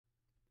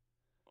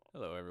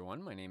Hello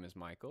everyone, my name is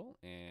Michael,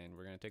 and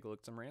we're going to take a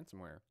look at some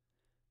ransomware.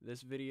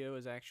 This video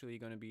is actually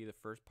going to be the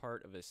first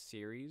part of a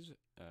series,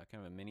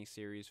 kind of a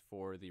mini-series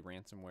for the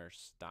ransomware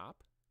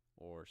STOP,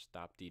 or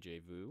STOP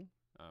Djvu,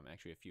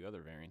 actually a few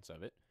other variants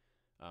of it.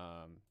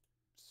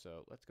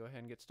 So let's go ahead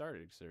and get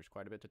started, because there's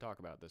quite a bit to talk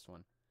about this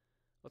one.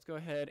 Let's go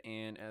ahead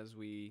and, as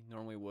we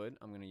normally would,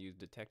 I'm going to use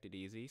detected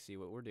easy, see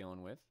what we're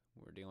dealing with.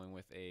 We're dealing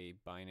with a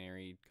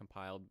binary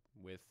compiled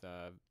with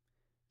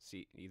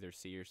either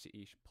C or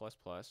C++.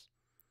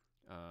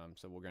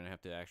 So we're going to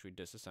have to actually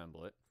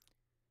disassemble it.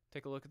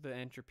 Take a look at the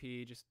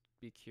entropy, just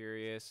be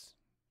curious.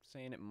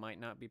 Saying it might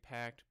not be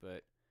packed,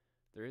 but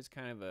there is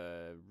kind of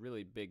a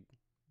really big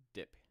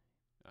dip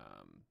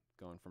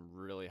going from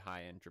really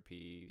high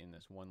entropy in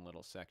this one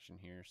little section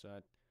here. So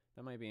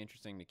that might be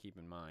interesting to keep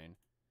in mind.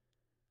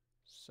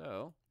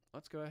 So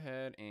let's go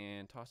ahead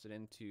and toss it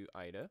into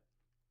IDA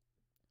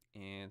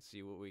and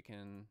see what we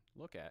can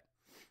look at.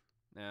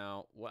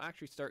 Now, we'll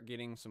actually start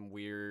getting some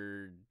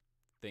weird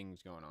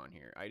things going on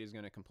here. IDA is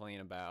going to complain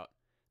about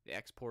the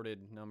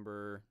exported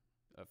number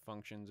of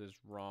functions is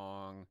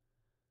wrong.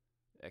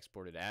 The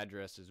exported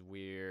address is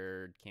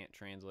weird. Can't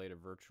translate a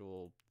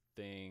virtual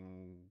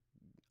thing.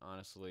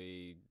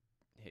 Honestly,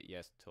 hit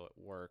yes till it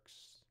works.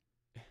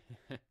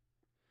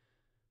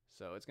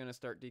 So it's going to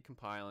start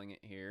decompiling it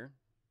here.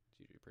 It's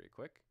usually pretty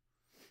quick.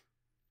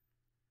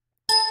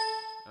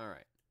 All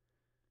right.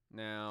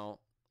 Now,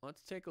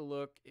 let's take a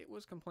look. It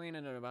was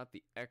complaining about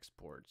the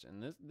exports,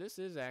 and this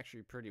is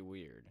actually pretty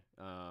weird.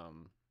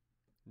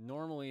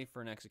 Normally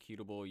for an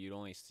executable, you'd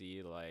only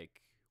see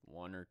like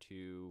 1 or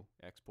 2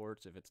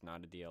 exports if it's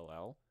not a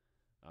DLL,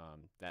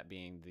 that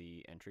being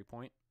the entry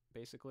point,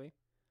 basically.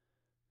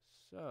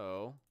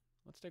 So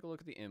let's take a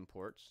look at the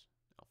imports,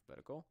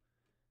 alphabetical.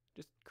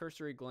 Just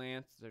cursory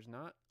glance, there's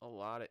not a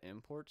lot of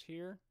imports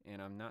here,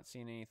 and I'm not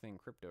seeing anything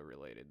crypto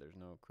related. There's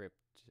no crypt,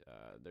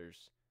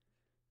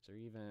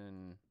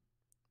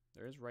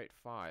 there is write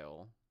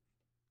file.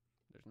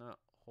 There's not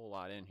a whole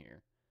lot in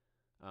here.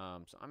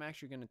 So I'm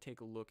actually going to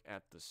take a look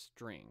at the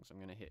strings. I'm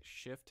going to hit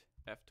Shift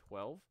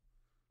F12.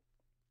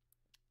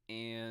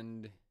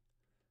 And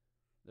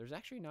there's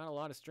actually not a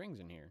lot of strings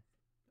in here.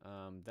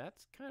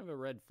 That's kind of a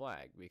red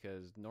flag,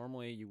 because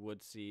normally you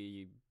would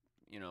see,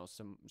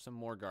 some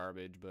more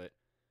garbage, but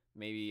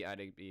maybe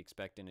I'd be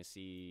expecting to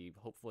see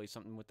hopefully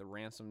something with the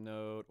ransom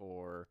node,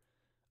 or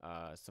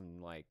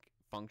some like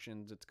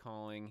functions it's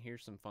calling.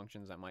 Here's some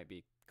functions that might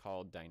be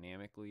called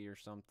dynamically or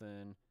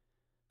something.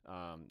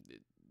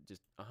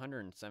 Just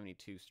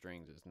 172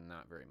 strings is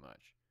not very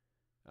much.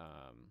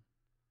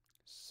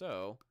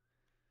 So,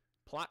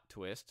 plot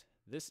twist,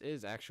 this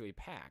is actually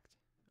packed.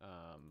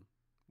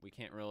 We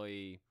can't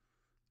really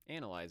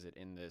analyze it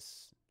in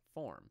this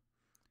form.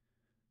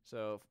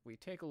 So if we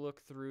take a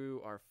look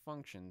through our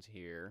functions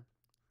here,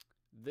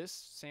 this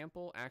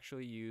sample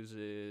actually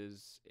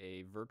uses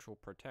a virtual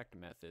protect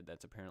method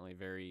that's apparently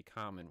very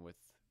common with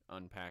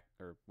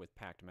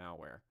packed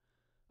malware.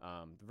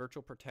 The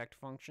virtual protect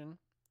function,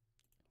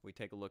 we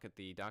take a look at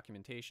the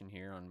documentation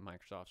here on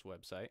Microsoft's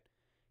website,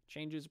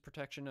 changes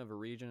protection of a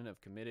region of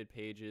committed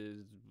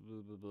pages,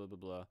 blah, blah, blah, blah,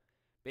 blah.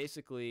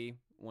 Basically,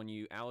 when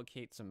you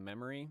allocate some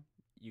memory,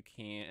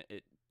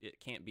 it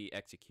can't be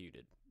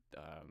executed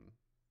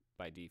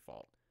by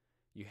default.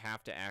 You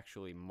have to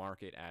actually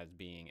mark it as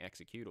being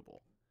executable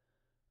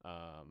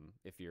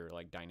if you're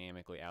like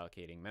dynamically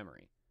allocating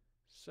memory.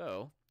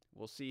 So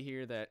we'll see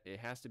here that it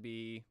has to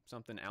be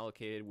something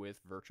allocated with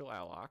virtual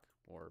alloc,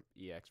 or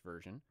EX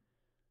version.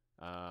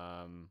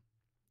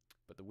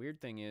 But the weird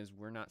thing is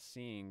we're not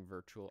seeing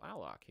virtual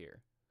alloc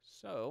here.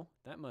 So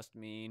that must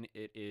mean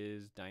it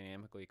is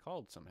dynamically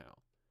called somehow.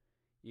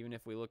 Even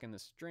if we look in the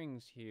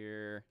strings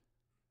here,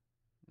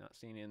 not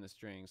seeing it in the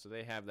strings, so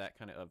they have that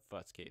kind of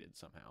obfuscated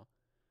somehow.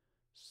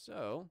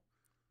 So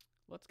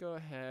let's go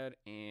ahead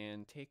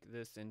and take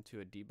this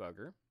into a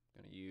debugger.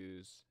 I'm going to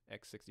use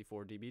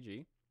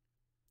x64dbg,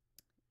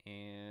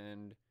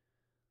 and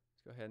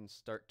let's go ahead and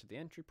start to the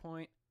entry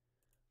point.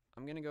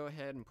 I'm going to go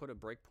ahead and put a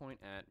breakpoint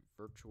at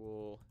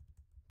virtual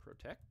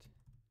protect.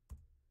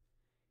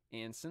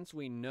 And since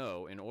we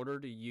know in order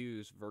to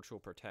use virtual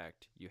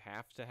protect, you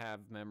have to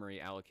have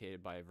memory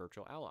allocated by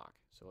virtual alloc.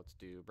 So let's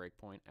do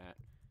breakpoint at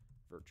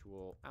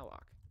virtual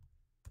alloc.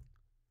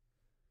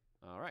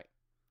 All right.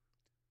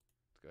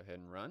 Let's go ahead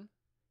and run.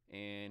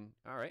 And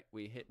all right,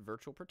 we hit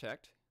virtual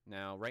protect.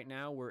 Now, right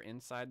now we're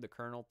inside the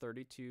kernel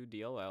 32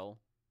 DLL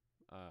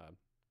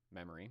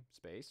memory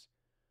space.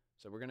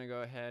 So we're going to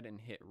go ahead and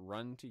hit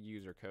run to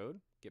user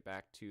code, get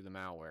back to the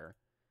malware.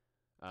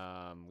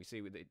 We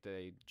see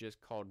they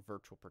just called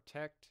virtual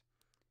protect,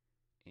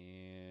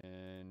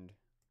 and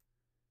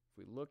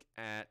if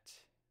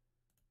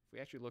we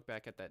actually look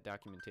back at that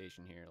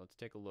documentation here, let's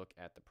take a look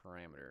at the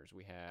parameters.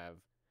 We have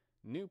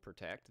new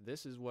protect.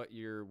 This is what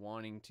you're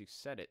wanting to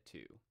set it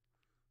to.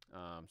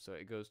 So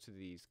it goes to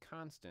these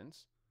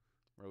constants,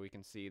 where we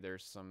can see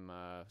there's some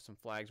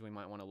flags we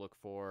might want to look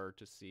for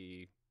to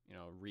see,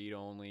 read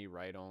only,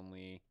 write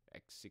only,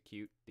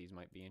 execute. These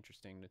might be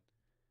interesting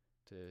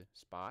to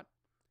spot.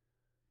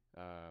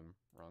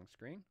 Wrong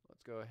screen.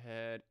 Let's go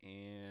ahead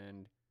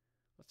and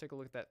let's take a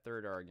look at that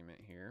third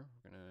argument here.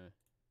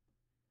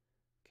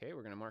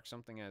 We're gonna mark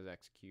something as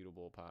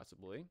executable,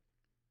 possibly.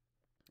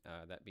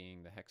 That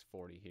being the hex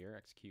 40 here,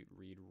 execute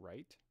read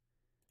write.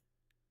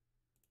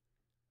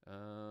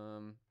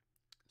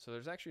 So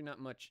there's actually not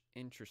much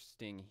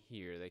interesting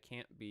here. They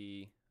can't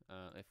be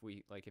if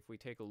we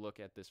take a look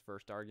at this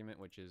first argument,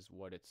 which is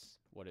what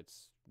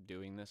it's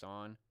doing this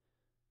on.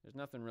 There's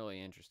nothing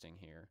really interesting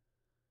here.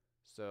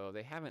 So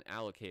they haven't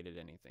allocated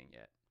anything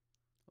yet.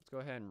 Let's go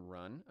ahead and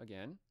run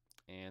again.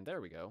 And there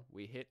we go.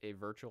 We hit a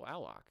virtual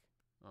alloc.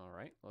 All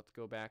right, let's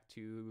go back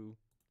to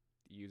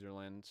the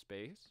userland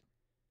space.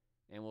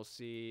 And we'll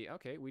see,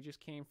 okay, we just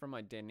came from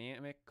a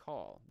dynamic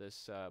call,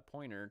 this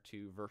pointer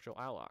to virtual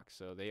alloc.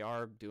 So they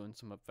are doing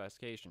some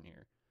obfuscation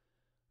here.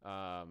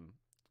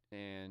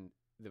 And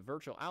the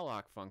virtual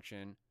alloc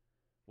function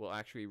will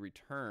actually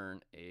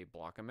return a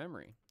block of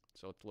memory.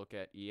 So let's look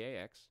at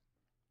EAX.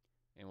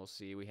 And we'll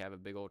see we have a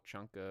big old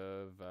chunk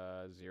of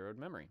zeroed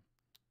memory.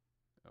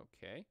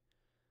 Okay.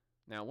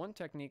 Now, one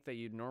technique that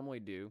you'd normally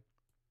do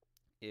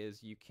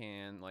is you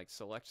can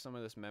select some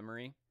of this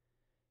memory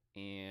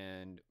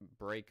and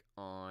break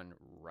on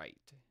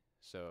write.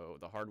 So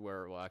the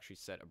hardware will actually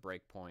set a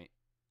breakpoint,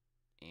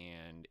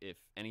 and if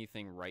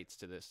anything writes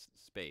to this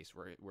space,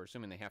 we're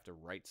assuming they have to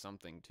write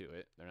something to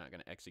it. They're not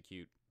going to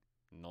execute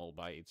null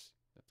bytes.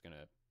 That's going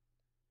to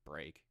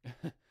break.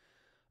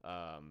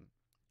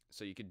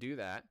 So you could do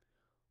that.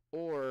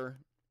 Or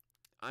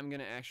I'm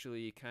going to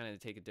actually kind of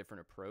take a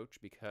different approach,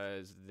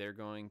 because they're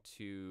going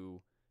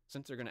to,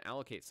 since they're going to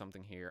allocate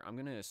something here, I'm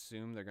going to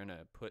assume they're going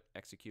to put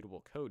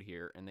executable code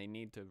here, and they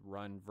need to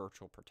run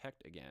virtual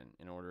protect again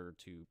in order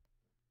to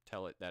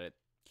tell it that it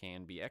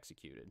can be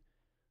executed.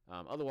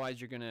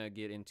 Otherwise, you're going to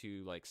get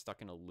into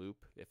stuck in a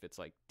loop if it's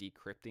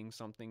decrypting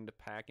something to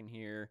pack in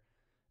here,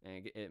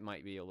 and it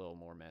might be a little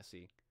more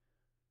messy.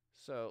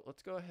 So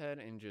let's go ahead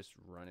and just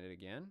run it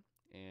again.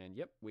 And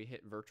yep, we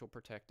hit virtual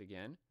protect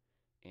again.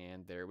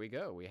 And there we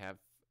go. We have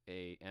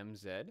a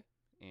MZ,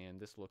 and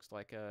this looks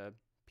like a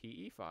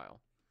PE file.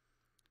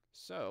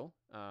 So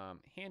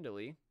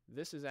handily,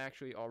 this is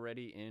actually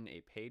already in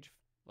a page,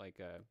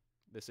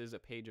 this is a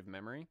page of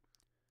memory.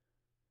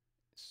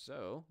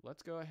 So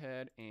let's go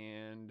ahead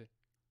and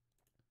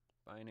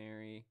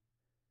binary,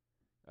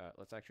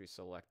 let's actually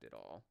select it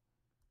all.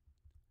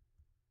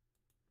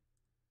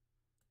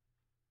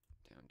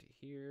 Down to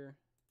here.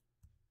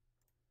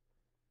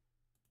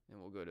 And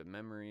we'll go to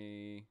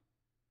memory,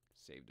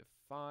 save to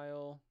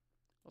file.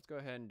 Let's go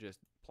ahead and just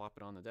plop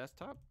it on the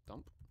desktop,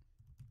 dump.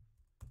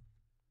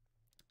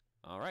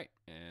 All right,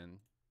 and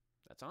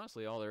that's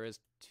honestly all there is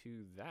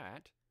to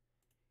that.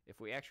 If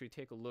we actually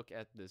take a look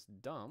at this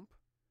dump,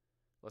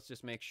 let's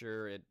just make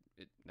sure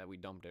that we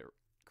dumped it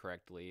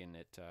correctly, and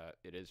it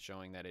is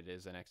showing that it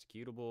is an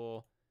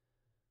executable.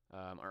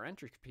 Our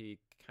entropy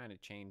kind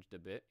of changed a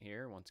bit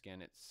here. Once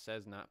again, it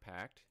says not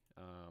packed,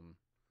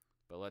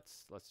 but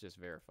let's just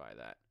verify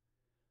that.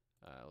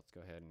 Let's go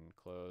ahead and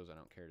close. I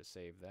don't care to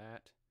save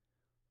that.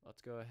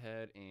 Let's go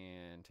ahead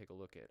and take a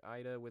look at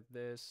IDA with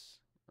this.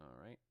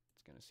 All right,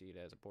 it's going to see it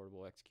as a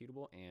portable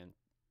executable, and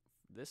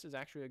this is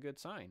actually a good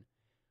sign.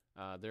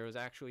 There was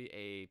actually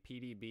a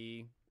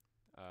PDB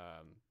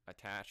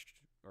attached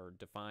or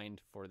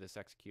defined for this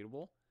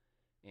executable,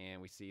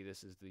 and we see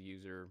this is the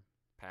user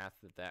path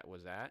that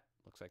was at.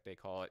 Looks like they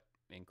call it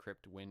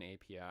encrypt win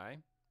API.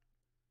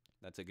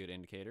 That's a good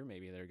indicator.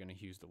 Maybe they're going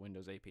to use the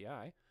Windows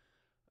API.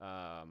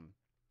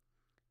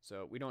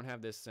 So we don't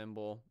have this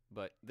symbol,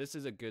 but this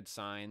is a good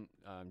sign,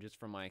 just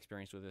from my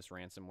experience with this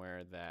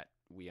ransomware, that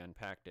we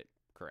unpacked it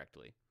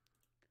correctly.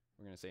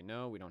 We're going to say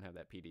no, we don't have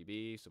that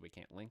PDB, so we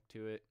can't link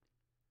to it.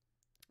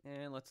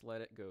 And let's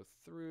let it go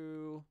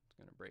through. It's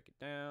going to break it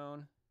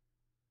down.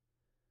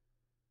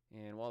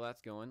 And while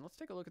that's going, let's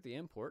take a look at the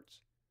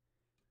imports.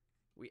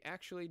 We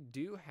actually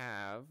do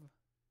have,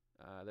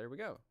 there we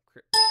go,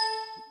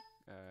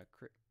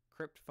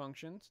 crypt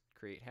functions,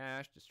 create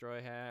hash,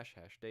 destroy hash,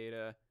 hash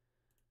data.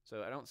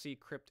 So I don't see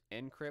crypt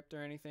encrypt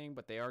or anything,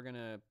 but they are going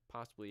to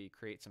possibly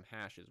create some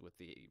hashes with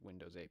the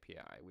Windows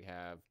API. We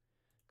have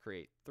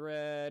create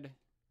thread.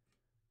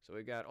 So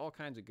we've got all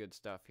kinds of good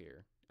stuff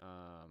here.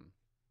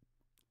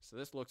 So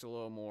this looks a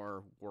little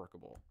more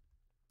workable.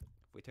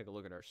 If we take a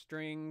look at our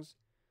strings,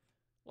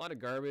 a lot of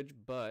garbage,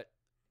 but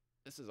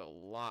this is a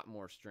lot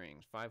more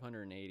strings,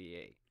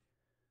 588.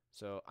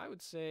 So I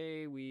would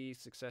say we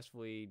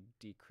successfully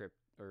decrypt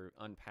or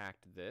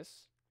unpacked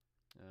this.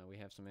 We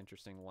have some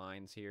interesting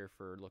lines here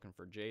for looking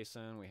for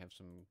JSON. We have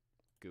some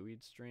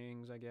GUID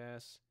strings, I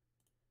guess.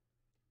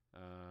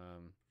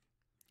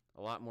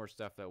 A lot more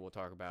stuff that we'll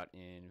talk about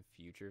in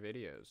future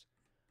videos.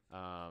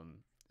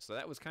 So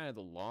that was kind of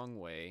the long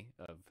way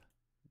of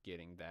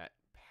getting that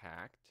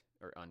packed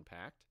or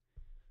unpacked.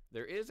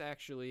 There is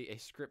actually a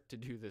script to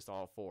do this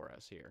all for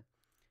us here.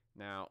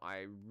 Now,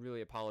 I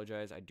really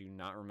apologize. I do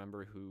not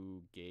remember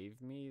who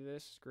gave me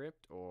this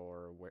script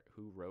or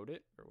who wrote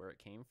it or where it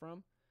came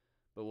from.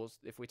 But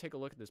if we take a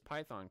look at this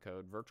Python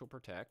code, virtual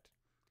protect,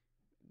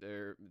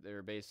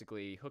 they're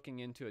basically hooking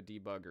into a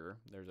debugger.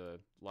 There's a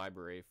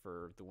library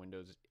for the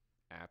Windows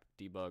app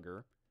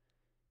debugger,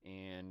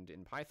 and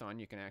in Python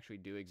you can actually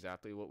do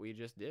exactly what we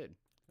just did.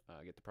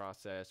 Get the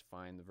process,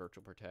 find the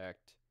virtual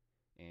protect,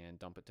 and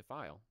dump it to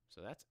file.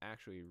 So that's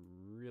actually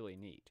really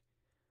neat.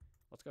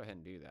 Let's go ahead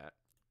and do that.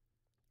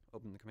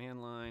 Open the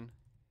command line,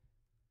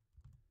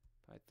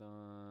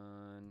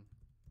 Python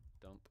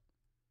dump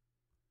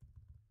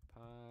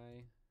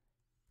py,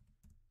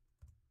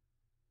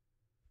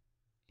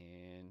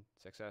 and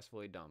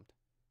successfully dumped.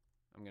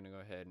 I'm gonna go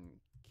ahead and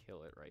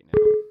kill it right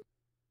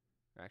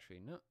now.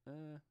 Actually, no,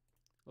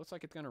 looks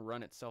like it's gonna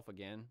run itself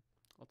again.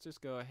 Let's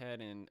just go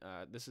ahead and,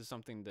 this is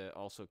something to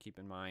also keep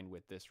in mind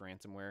with this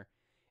ransomware.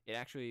 It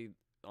actually,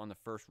 on the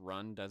first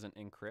run, doesn't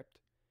encrypt.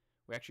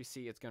 We actually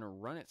see it's gonna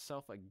run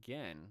itself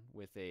again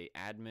with a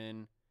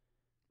admin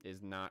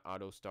is not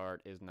auto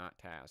start, is not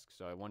task.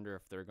 So I wonder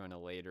if they're gonna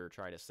later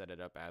try to set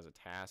it up as a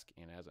task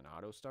and as an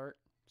auto start.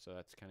 So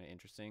that's kind of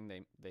interesting.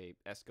 They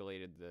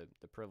escalated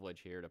the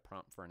privilege here to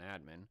prompt for an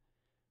admin.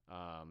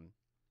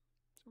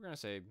 So we're gonna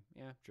say,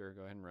 yeah, sure,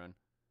 go ahead and run.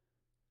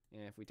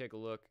 And if we take a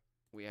look,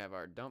 we have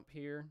our dump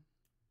here.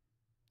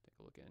 Take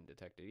a look and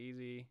detect it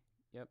easy.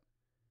 Yep.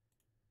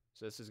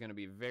 So this is gonna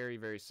be very,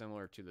 very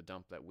similar to the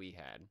dump that we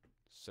had.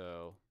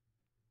 So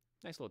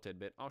nice little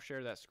tidbit. I'll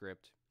share that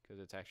script because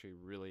it's actually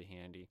really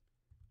handy.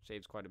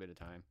 Saves quite a bit of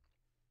time.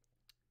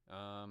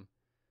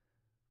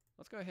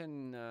 Let's go ahead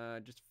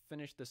and just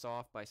finish this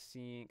off by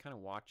kind of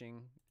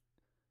watching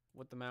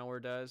what the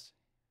malware does.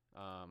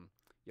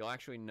 You'll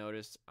actually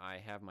notice I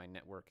have my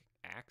network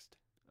axed.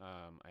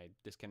 I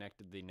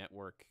disconnected the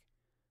network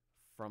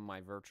from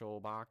my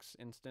VirtualBox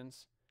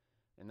instance,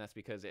 and that's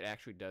because it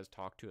actually does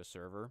talk to a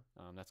server.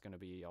 That's going to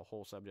be a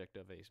whole subject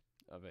of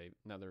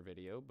another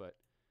video, but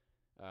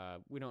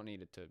we don't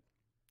need it to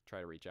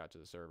try to reach out to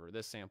the server.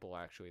 This sample,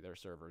 actually, their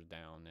server's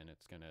down, and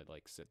it's going to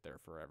like sit there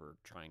forever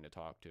trying to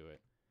talk to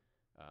it.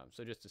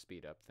 So just to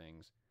speed up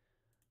things.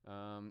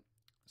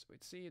 So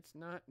we'd see it's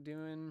not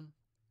doing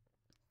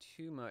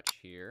too much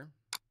here,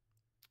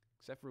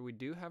 except for we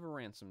do have a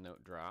ransom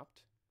note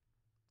dropped.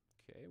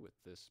 Okay, with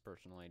this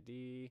personal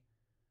ID.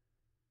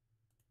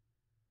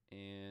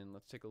 And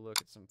let's take a look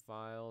at some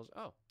files.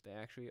 Oh, they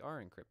actually are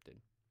encrypted.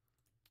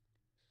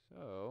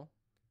 So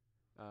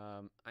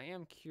I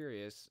am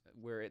curious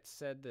where it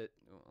said that,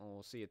 well,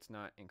 we'll see it's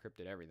not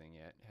encrypted everything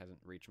yet. It hasn't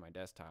reached my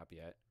desktop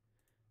yet.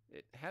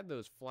 It had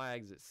those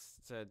flags that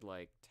said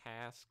like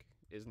task,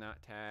 is not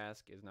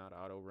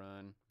auto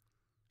run.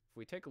 If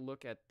we take a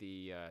look at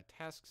the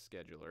task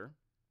scheduler,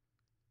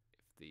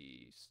 if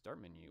the start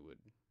menu would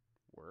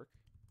work.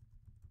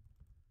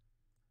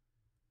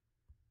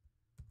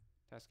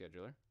 Task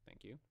scheduler,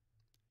 thank you.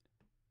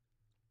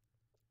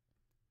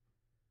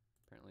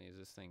 Apparently, is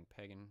this thing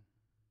pegging?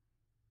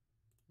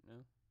 No?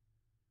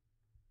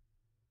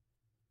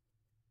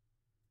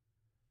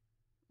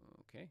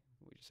 Okay,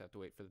 we just have to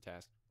wait for the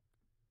task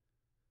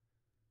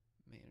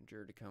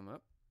manager to come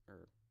up,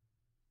 or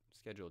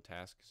scheduled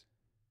tasks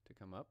to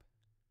come up.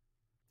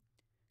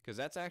 Because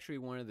that's actually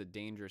one of the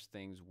dangerous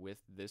things with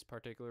this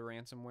particular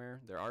ransomware.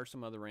 There are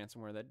some other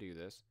ransomware that do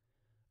this.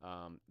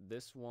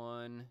 This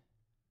one,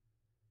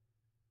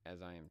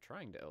 as I am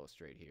trying to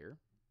illustrate here,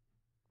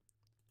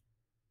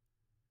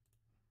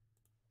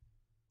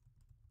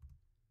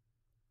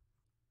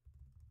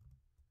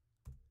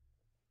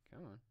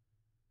 come on.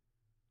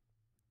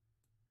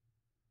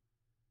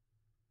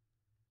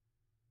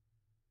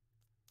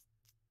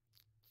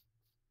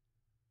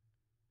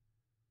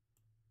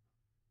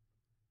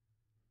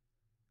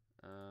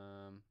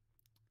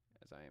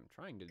 As I am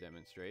trying to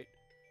demonstrate,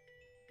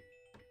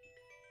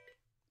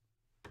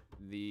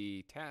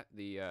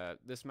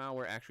 this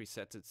malware actually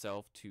sets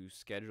itself to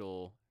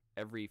schedule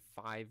every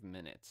 5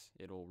 minutes.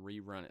 It'll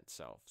rerun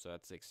itself. So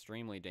that's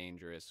extremely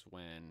dangerous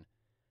when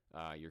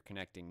you're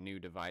connecting new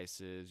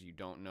devices. You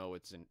don't know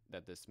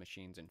that this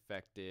machine's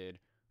infected,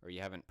 or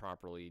you haven't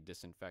properly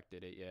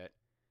disinfected it yet.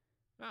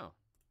 Oh,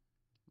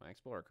 my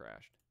Explorer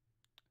crashed.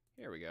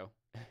 Here we go.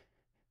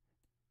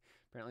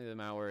 Apparently the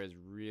malware is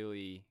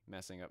really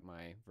messing up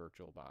my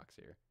VirtualBox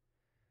here.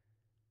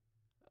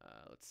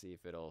 Let's see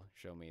if it'll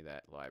show me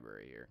that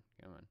library here.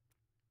 Come on.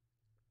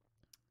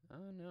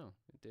 Oh no,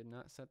 it did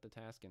not set the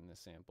task in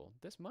this sample.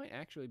 This might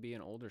actually be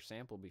an older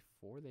sample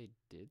before they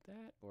did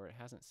that, or it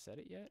hasn't set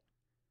it yet.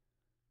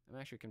 I'm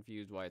actually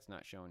confused why it's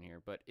not shown here,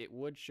 but it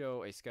would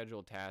show a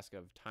scheduled task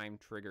of time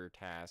trigger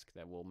task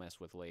that we'll mess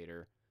with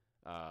later,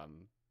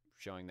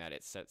 showing that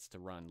it sets to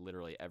run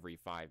literally every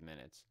 5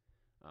 minutes.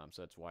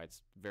 So that's why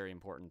it's very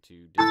important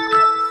to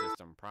disinfect the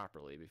system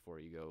properly before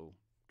you go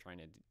trying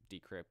to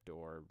decrypt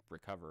or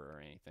recover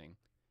or anything.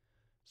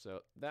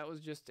 So that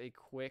was just a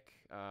quick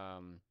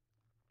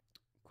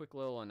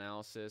little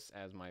analysis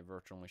as my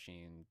virtual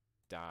machine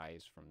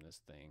dies from this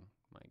thing.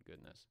 My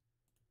goodness.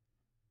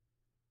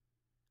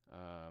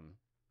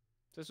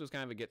 This was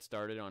kind of a get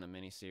started on a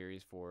mini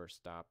series for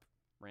STOP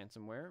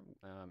Ransomware.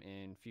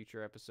 In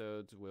future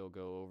episodes, we'll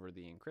go over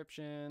the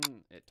encryption,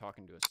 it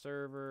talking to a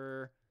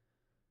server,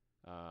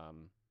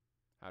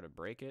 how to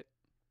break it.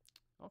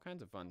 all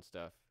kinds of fun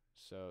stuff.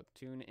 So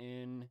tune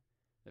in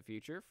the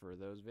future for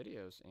those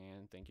videos,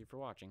 and thank you for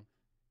watching.